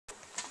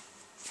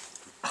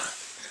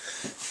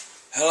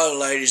Hello,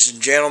 ladies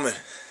and gentlemen.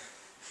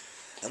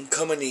 I'm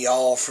coming to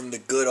y'all from the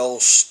good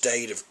old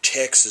state of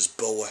Texas,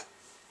 boy,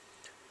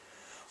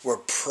 where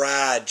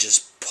pride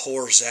just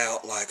pours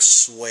out like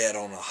sweat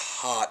on a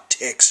hot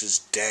Texas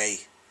day.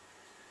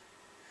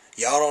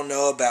 Y'all don't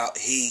know about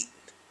heat,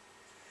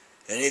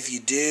 and if you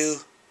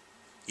do,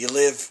 you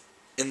live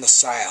in the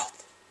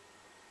South.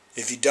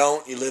 If you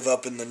don't, you live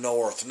up in the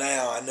North.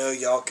 Now, I know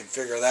y'all can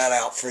figure that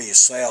out for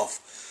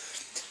yourself.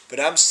 But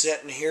I'm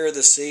sitting here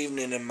this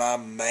evening in my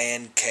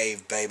man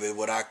cave, baby,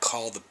 what I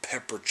call the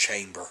pepper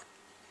chamber.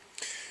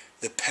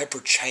 The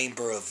pepper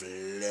chamber of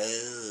love.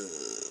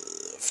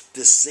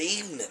 This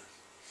evening,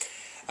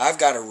 I've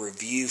got a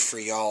review for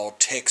y'all,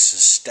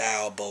 Texas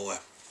style, boy.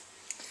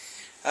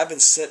 I've been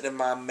sitting in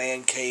my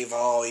man cave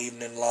all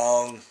evening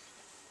long,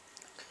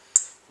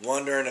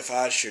 wondering if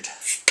I should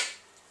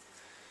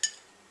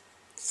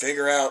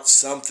figure out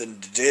something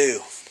to do.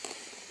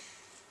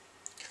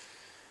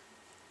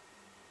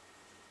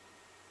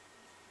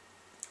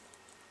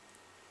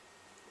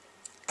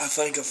 I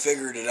think I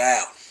figured it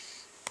out.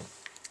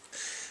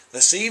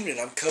 This evening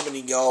I'm coming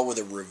to y'all with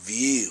a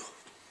review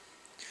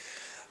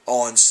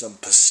on some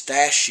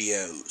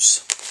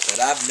pistachios that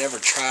I've never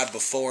tried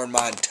before in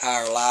my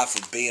entire life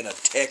of being a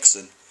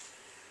Texan,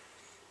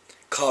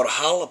 called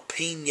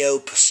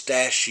Jalepeno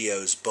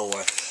Pistachios,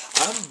 boy.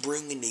 I'm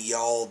bringing to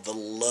y'all the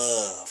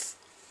love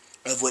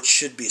of what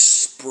should be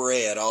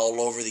spread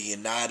all over the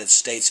United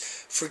States.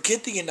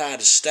 Forget the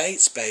United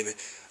States, baby.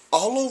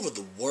 All over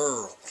the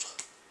world.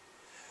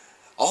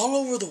 All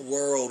over the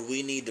world,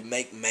 we need to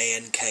make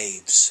man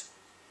caves.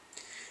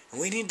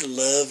 And we need to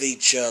love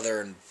each other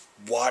and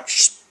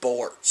watch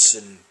sports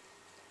and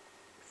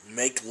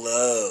make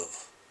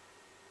love.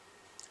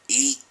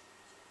 Eat.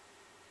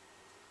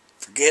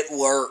 Forget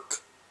work.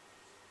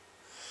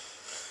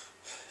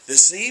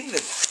 This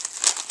evening,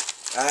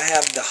 I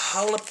have the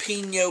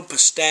Jalepeno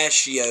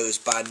Pistachios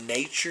by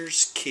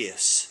Nature's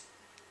Kist.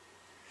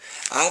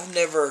 I've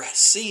never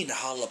seen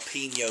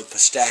jalapeno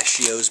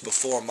pistachios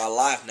before in my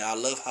life. Now, I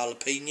love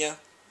jalapeno.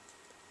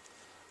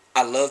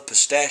 I love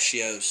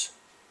pistachios.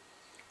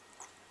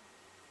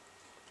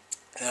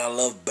 And I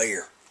love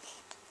beer.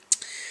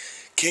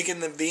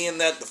 Kicking the being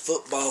that the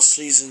football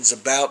season's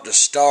about to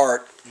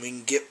start, we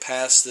can get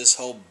past this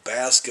whole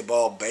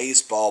basketball,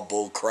 baseball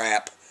bull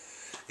crap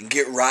and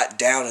get right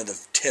down to the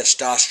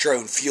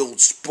testosterone-fueled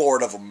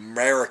sport of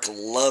America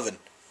loving.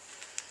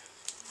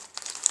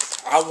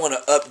 I want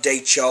to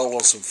update y'all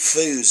on some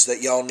foods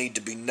that y'all need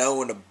to be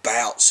knowing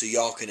about so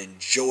y'all can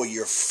enjoy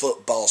your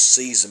football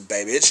season,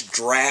 baby. It's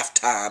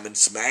draft time and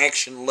some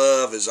action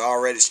love is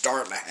already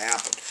starting to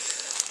happen.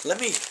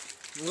 Let me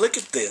look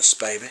at this,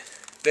 baby.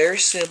 Very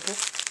simple,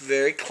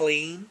 very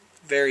clean,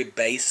 very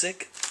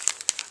basic.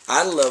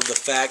 I love the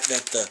fact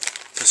that the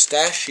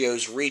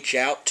pistachios reach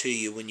out to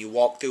you when you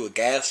walk through a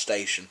gas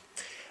station.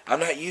 I'm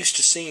not used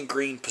to seeing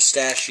green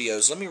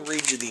pistachios. Let me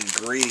read you the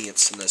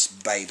ingredients in this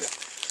baby.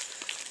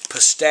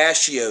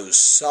 Pistachios,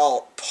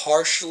 salt,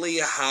 partially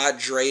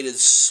hydrated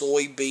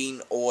soybean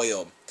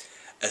oil,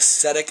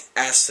 acetic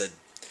acid,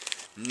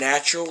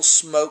 natural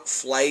smoke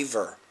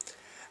flavor,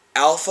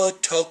 alpha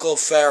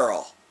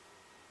tocopherol,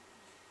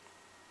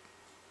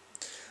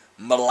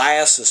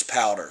 molasses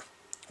powder,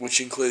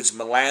 which includes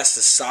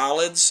molasses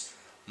solids,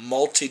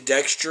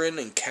 maltodextrin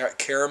and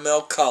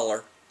caramel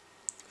color,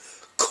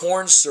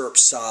 corn syrup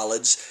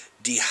solids,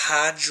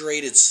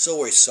 dehydrated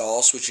soy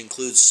sauce, which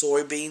includes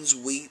soybeans,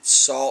 wheat,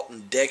 salt,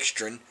 and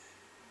dextrin,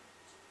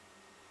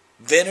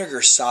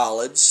 vinegar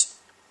solids,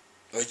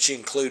 which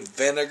include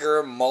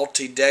vinegar,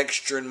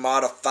 maltodextrin,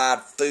 modified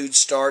food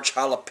starch,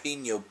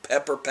 jalapeno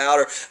pepper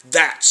powder.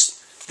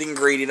 That's the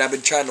ingredient I've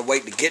been trying to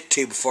wait to get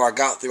to before I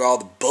got through all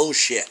the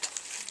bullshit.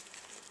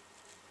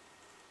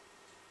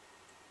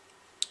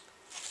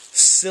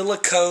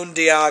 Silicone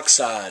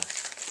dioxide.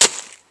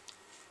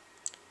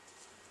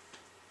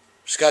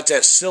 It's got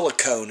that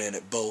silicone in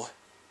it, boy.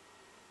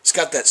 It's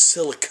got that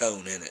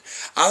silicone in it.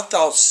 I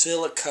thought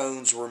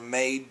silicones were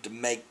made to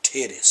make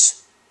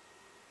titties.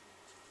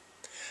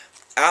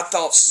 I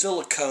thought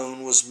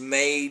silicone was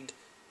made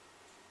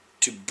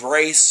to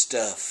brace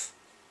stuff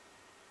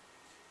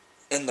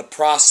in the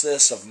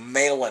process of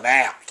mailing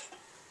out.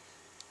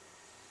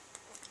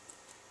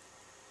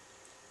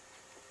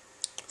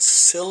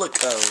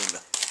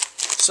 Silicone.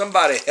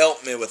 Somebody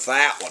help me with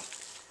that one.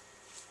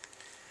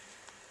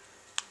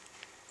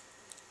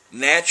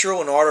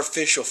 Natural and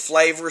artificial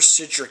flavors,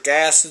 citric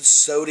acid,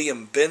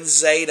 sodium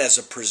benzoate as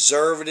a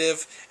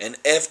preservative,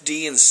 and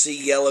FD and C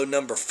yellow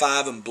number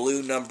 5 and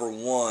blue number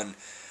 1.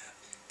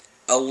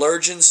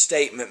 Allergen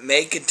statement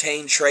may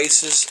contain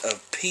traces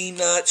of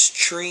peanuts,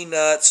 tree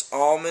nuts,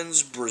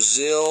 almonds,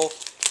 Brazil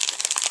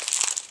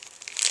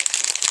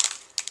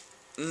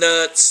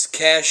nuts,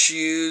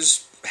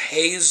 cashews,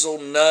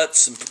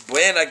 hazelnuts, and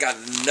man, I got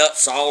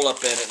nuts all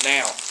up in it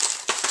now.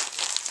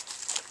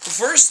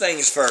 First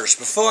things first,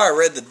 before I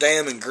read the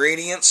damn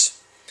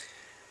ingredients,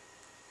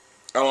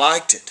 I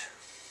liked it.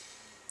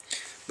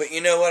 But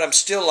you know what? I'm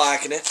still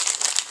liking it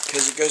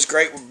because it goes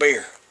great with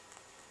beer.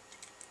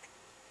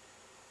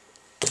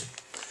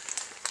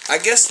 I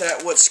guess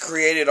that's what's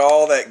created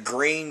all that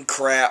green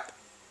crap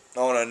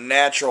on a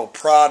natural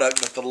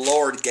product that the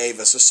Lord gave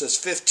us. It says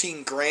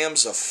 15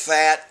 grams of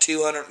fat,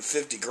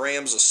 250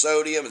 grams of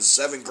sodium, and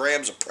 7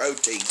 grams of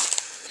protein.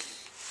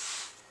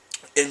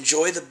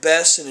 Enjoy the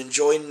best and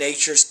enjoy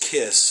nature's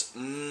kiss.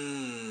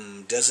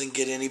 Doesn't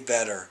get any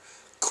better.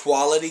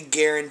 Quality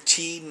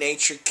guaranteed.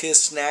 Nature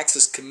Kiss Snacks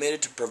is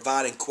committed to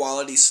providing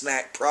quality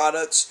snack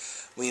products.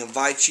 We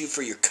invite you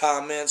for your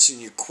comments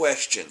and your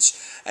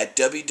questions at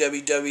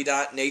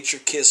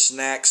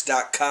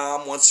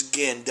www.naturekisssnacks.com. Once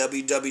again,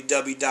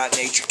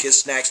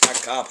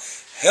 www.naturekisssnacks.com.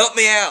 Help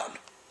me out.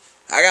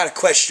 I got a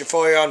question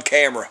for you on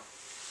camera.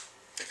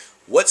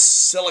 What's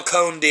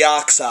silicone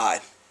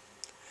dioxide?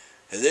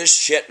 This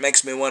shit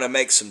makes me want to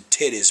make some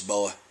titties,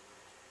 boy.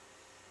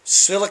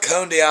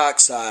 Silicone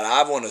dioxide.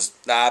 I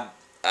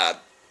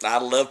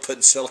love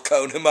putting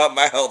silicone in my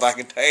mouth. I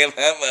can tell you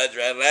that much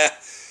right now.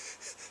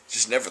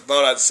 Just never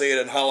thought I'd see it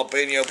in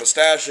jalapeno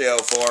pistachio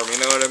form, you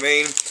know what I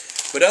mean?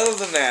 But other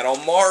than that,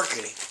 on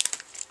marketing,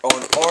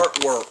 on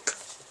artwork,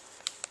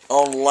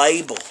 on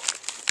label,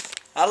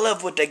 I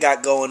love what they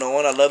got going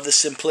on. I love the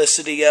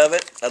simplicity of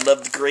it. I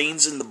love the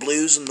greens and the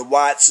blues and the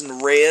whites and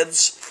the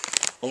reds.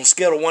 On a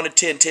scale of 1 to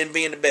 10, 10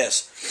 being the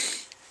best,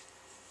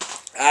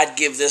 I'd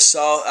give this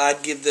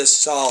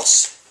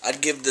sauce,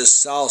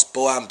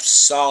 boy, I'm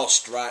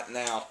sauced right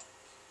now.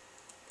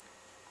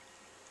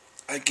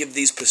 I'd give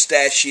these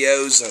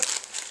pistachios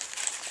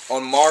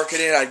on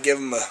marketing, I'd give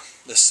them a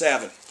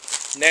 7.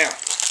 Now,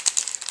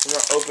 we're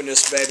going to open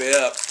this baby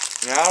up.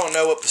 Now, I don't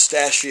know what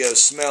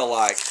pistachios smell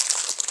like.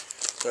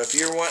 So if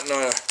you're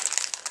wanting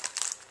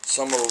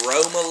some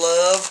aroma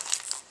love,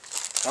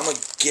 I'm going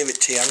to give it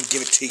to you. I'm going to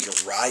give it to you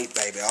right,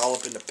 baby. All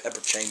up in the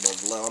pepper chamber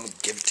of love. I'm going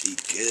to give it to you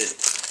good.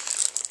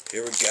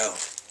 Here we go.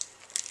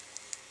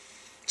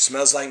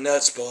 Smells like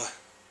nuts, boy.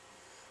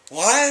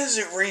 Why is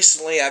it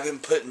recently I've been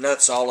putting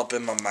nuts all up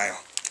in my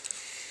mouth?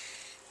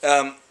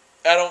 The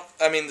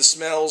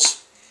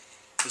smells,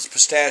 it's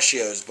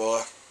pistachios,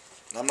 boy.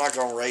 I'm not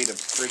going to rate a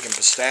freaking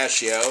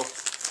pistachio.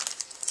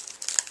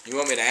 You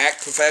want me to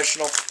act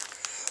professional?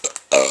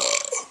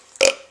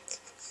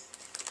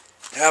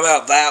 How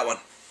about that one?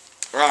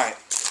 Right,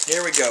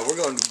 here we go. We're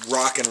going to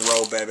rock and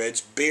roll, baby. It's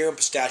beer and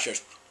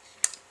pistachios.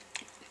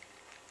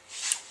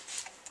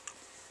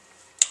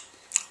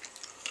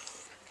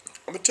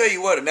 I'm going to tell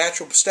you what, a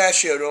natural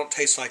pistachio don't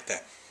taste like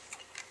that.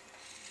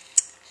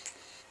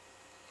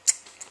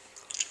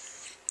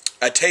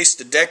 I taste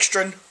the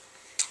dextrin.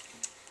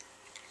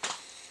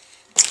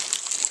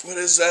 What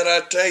is that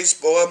I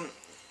taste, boy?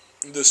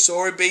 The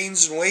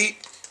soybeans and wheat.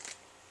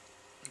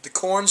 The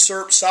corn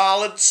syrup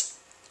solids.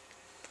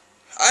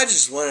 I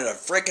just wanted a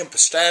freaking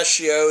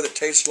pistachio that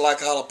tasted like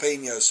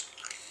jalapenos.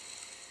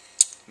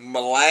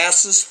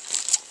 Molasses.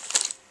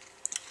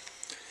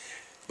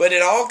 But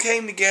it all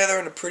came together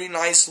in a pretty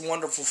nice,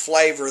 wonderful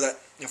flavor that,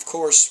 of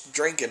course,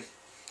 drinking,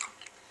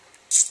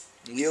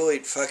 you'll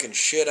eat fucking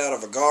shit out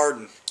of a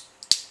garden.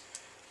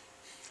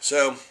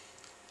 So,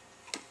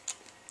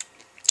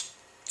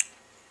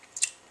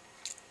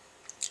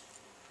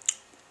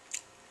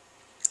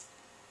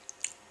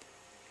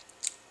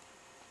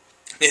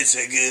 it's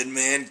a good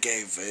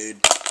Mancave food.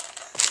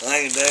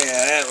 I can tell you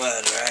that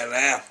much right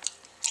now.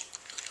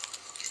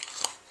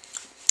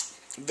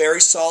 Very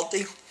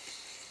salty.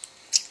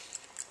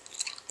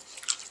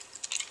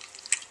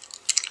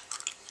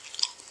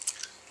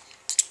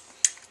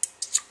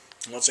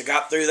 Once I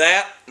got through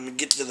that, I'm going to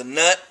get to the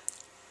nut.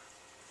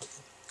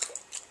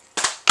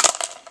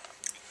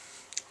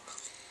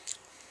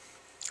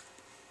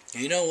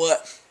 You know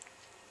what?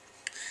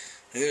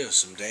 These are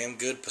some damn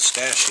good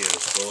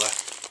pistachios,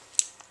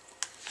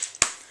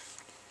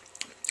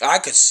 boy. I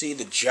could see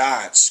the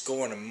Giants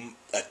scoring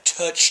a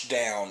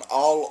touchdown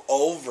all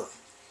over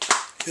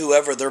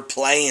whoever they're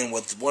playing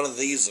with one of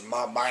these in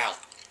my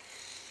mouth.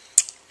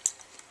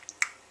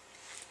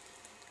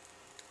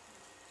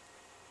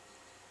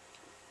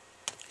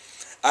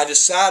 I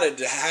decided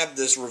to have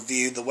this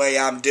review the way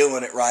I'm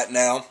doing it right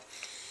now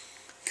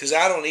because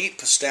I don't eat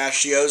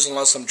pistachios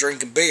unless I'm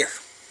drinking beer.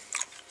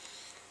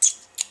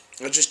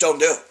 I just don't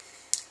do it.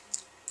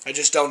 I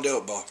just don't do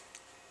it, boy.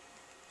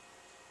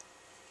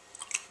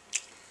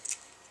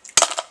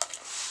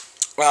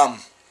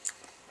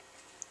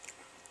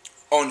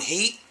 On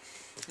heat,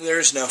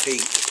 there's no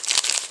heat.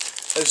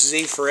 This is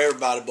E for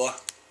everybody, boy.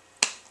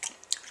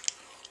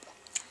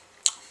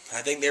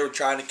 I think they were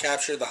trying to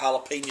capture the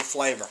jalapeno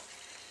flavor.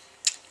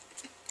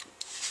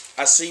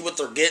 I see what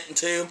they're getting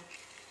to.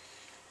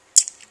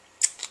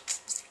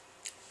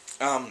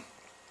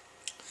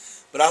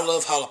 But I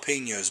love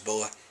jalapenos,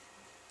 boy.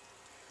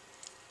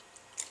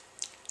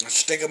 I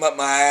stick them up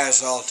my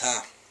ass all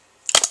the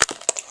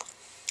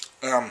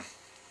time.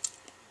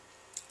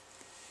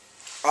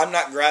 I'm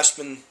not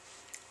grasping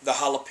the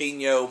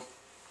jalapeno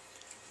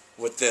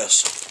with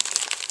this.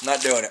 I'm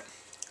not doing it.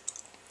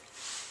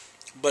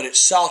 But it's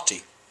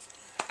salty.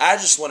 I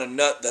just want a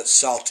nut that's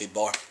salty,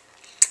 boy.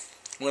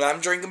 When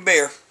I'm drinking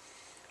beer,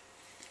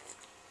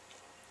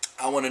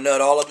 I want a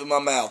nut all up in my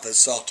mouth that's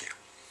salty.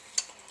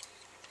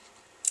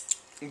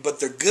 but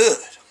they're good.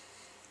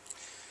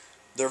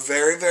 They're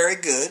very, very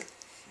good.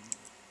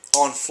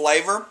 On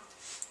flavor,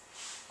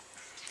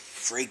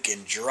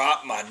 freaking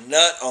drop my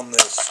nut on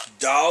this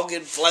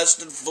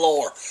dog-infested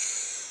floor.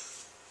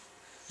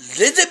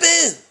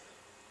 Elizabeth,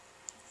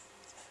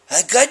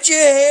 I got your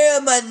hair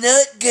on my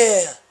nut,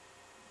 girl.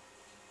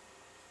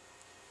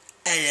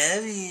 I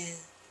love you.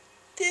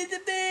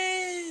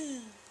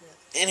 Elizabeth.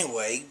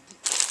 Anyway,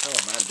 oh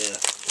my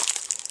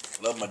death.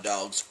 Love my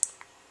dogs,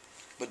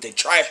 but they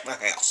trash my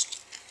house.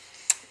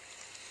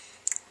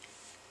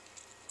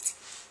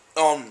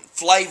 On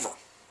flavor,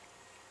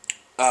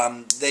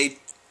 they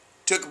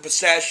took a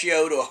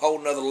pistachio to a whole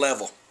nother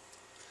level.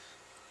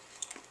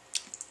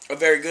 A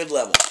very good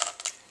level.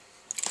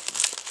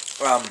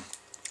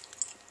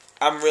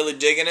 I'm really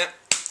digging it.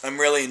 I'm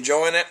really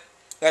enjoying it.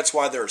 That's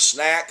why they're a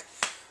snack.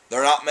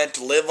 They're not meant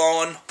to live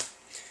on.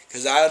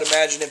 Because I would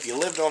imagine if you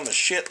lived on the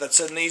shit that's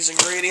in these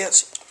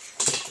ingredients,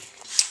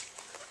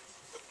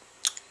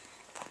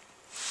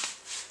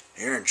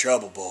 you're in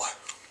trouble, boy.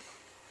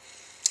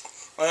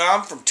 Well,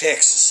 I'm from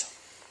Texas.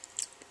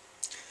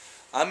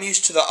 I'm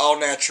used to the all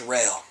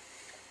natural.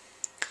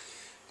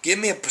 Give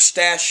me a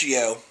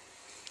pistachio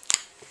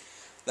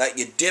that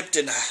you dipped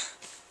in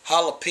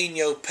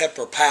jalapeno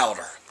pepper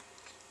powder.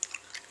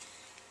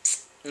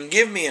 And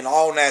give me an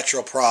all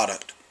natural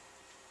product.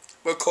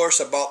 But of course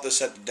I bought this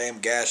at the damn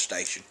gas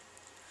station.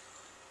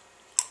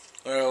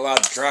 There are a lot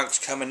of drunks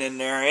coming in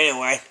there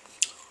anyway.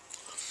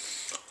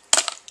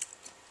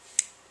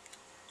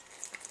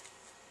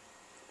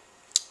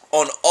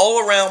 On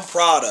all-around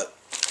product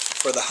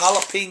for the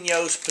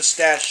jalapenos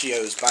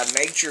pistachios by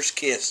Nature's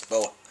Kist,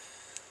 boy.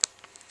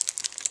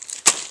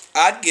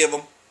 I'd give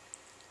them,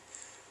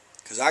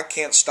 because I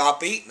can't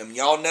stop eating them.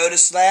 Y'all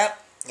notice that?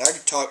 I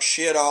can talk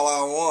shit all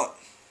I want.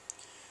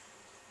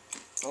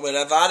 But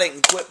if I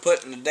didn't quit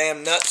putting the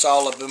damn nuts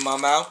all up in my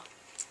mouth,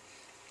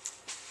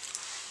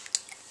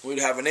 we'd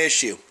have an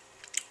issue.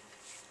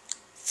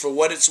 For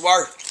what it's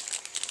worth,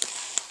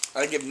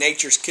 I'd give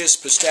Nature's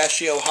Kist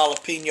pistachio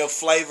jalapeno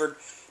flavored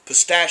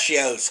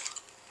pistachios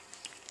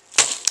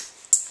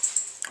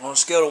on a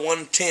scale of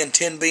 1 to 10,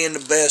 10 being the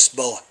best,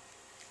 boy.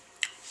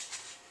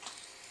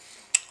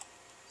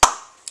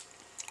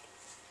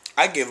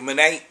 I give them an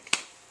 8.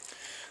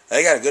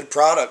 They got a good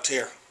product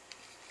here.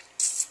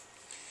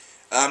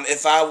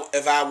 If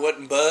I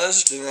wasn't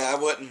buzzed and I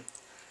wasn't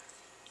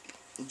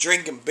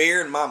drinking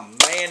beer in my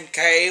man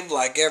cave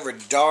like every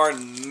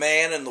darn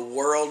man in the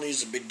world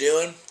needs to be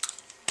doing,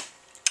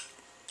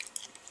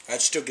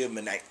 I'd still give them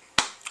an 8.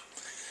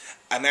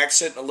 I'm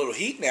accenting a little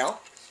heat now,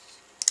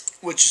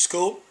 which is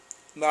cool.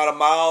 Not a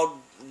mild,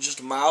 just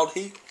a mild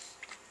heat.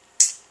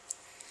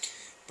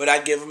 But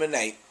I'd give them an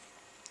 8.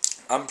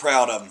 I'm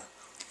proud of them.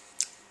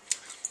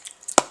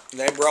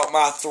 They brought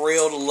my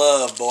thrill to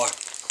love, boy.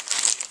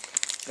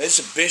 This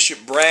is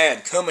Bishop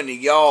Brad coming to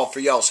y'all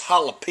for y'all's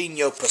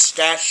jalapeno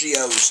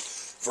pistachios.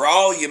 For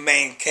all you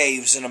man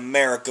caves in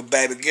America,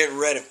 baby. Getting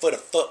ready for the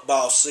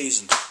football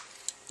season.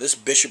 This is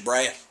Bishop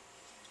Brad.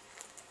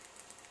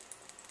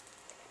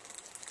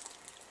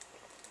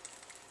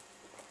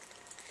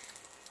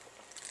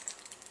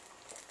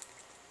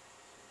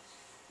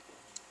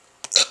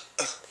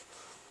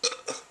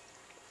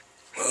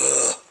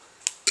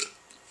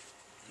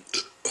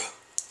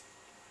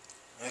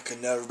 I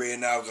could never be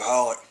an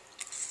alcoholic.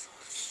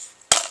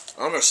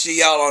 I'm going to see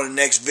y'all on the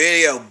next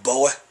video,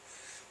 boy.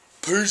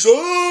 Peace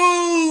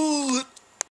out!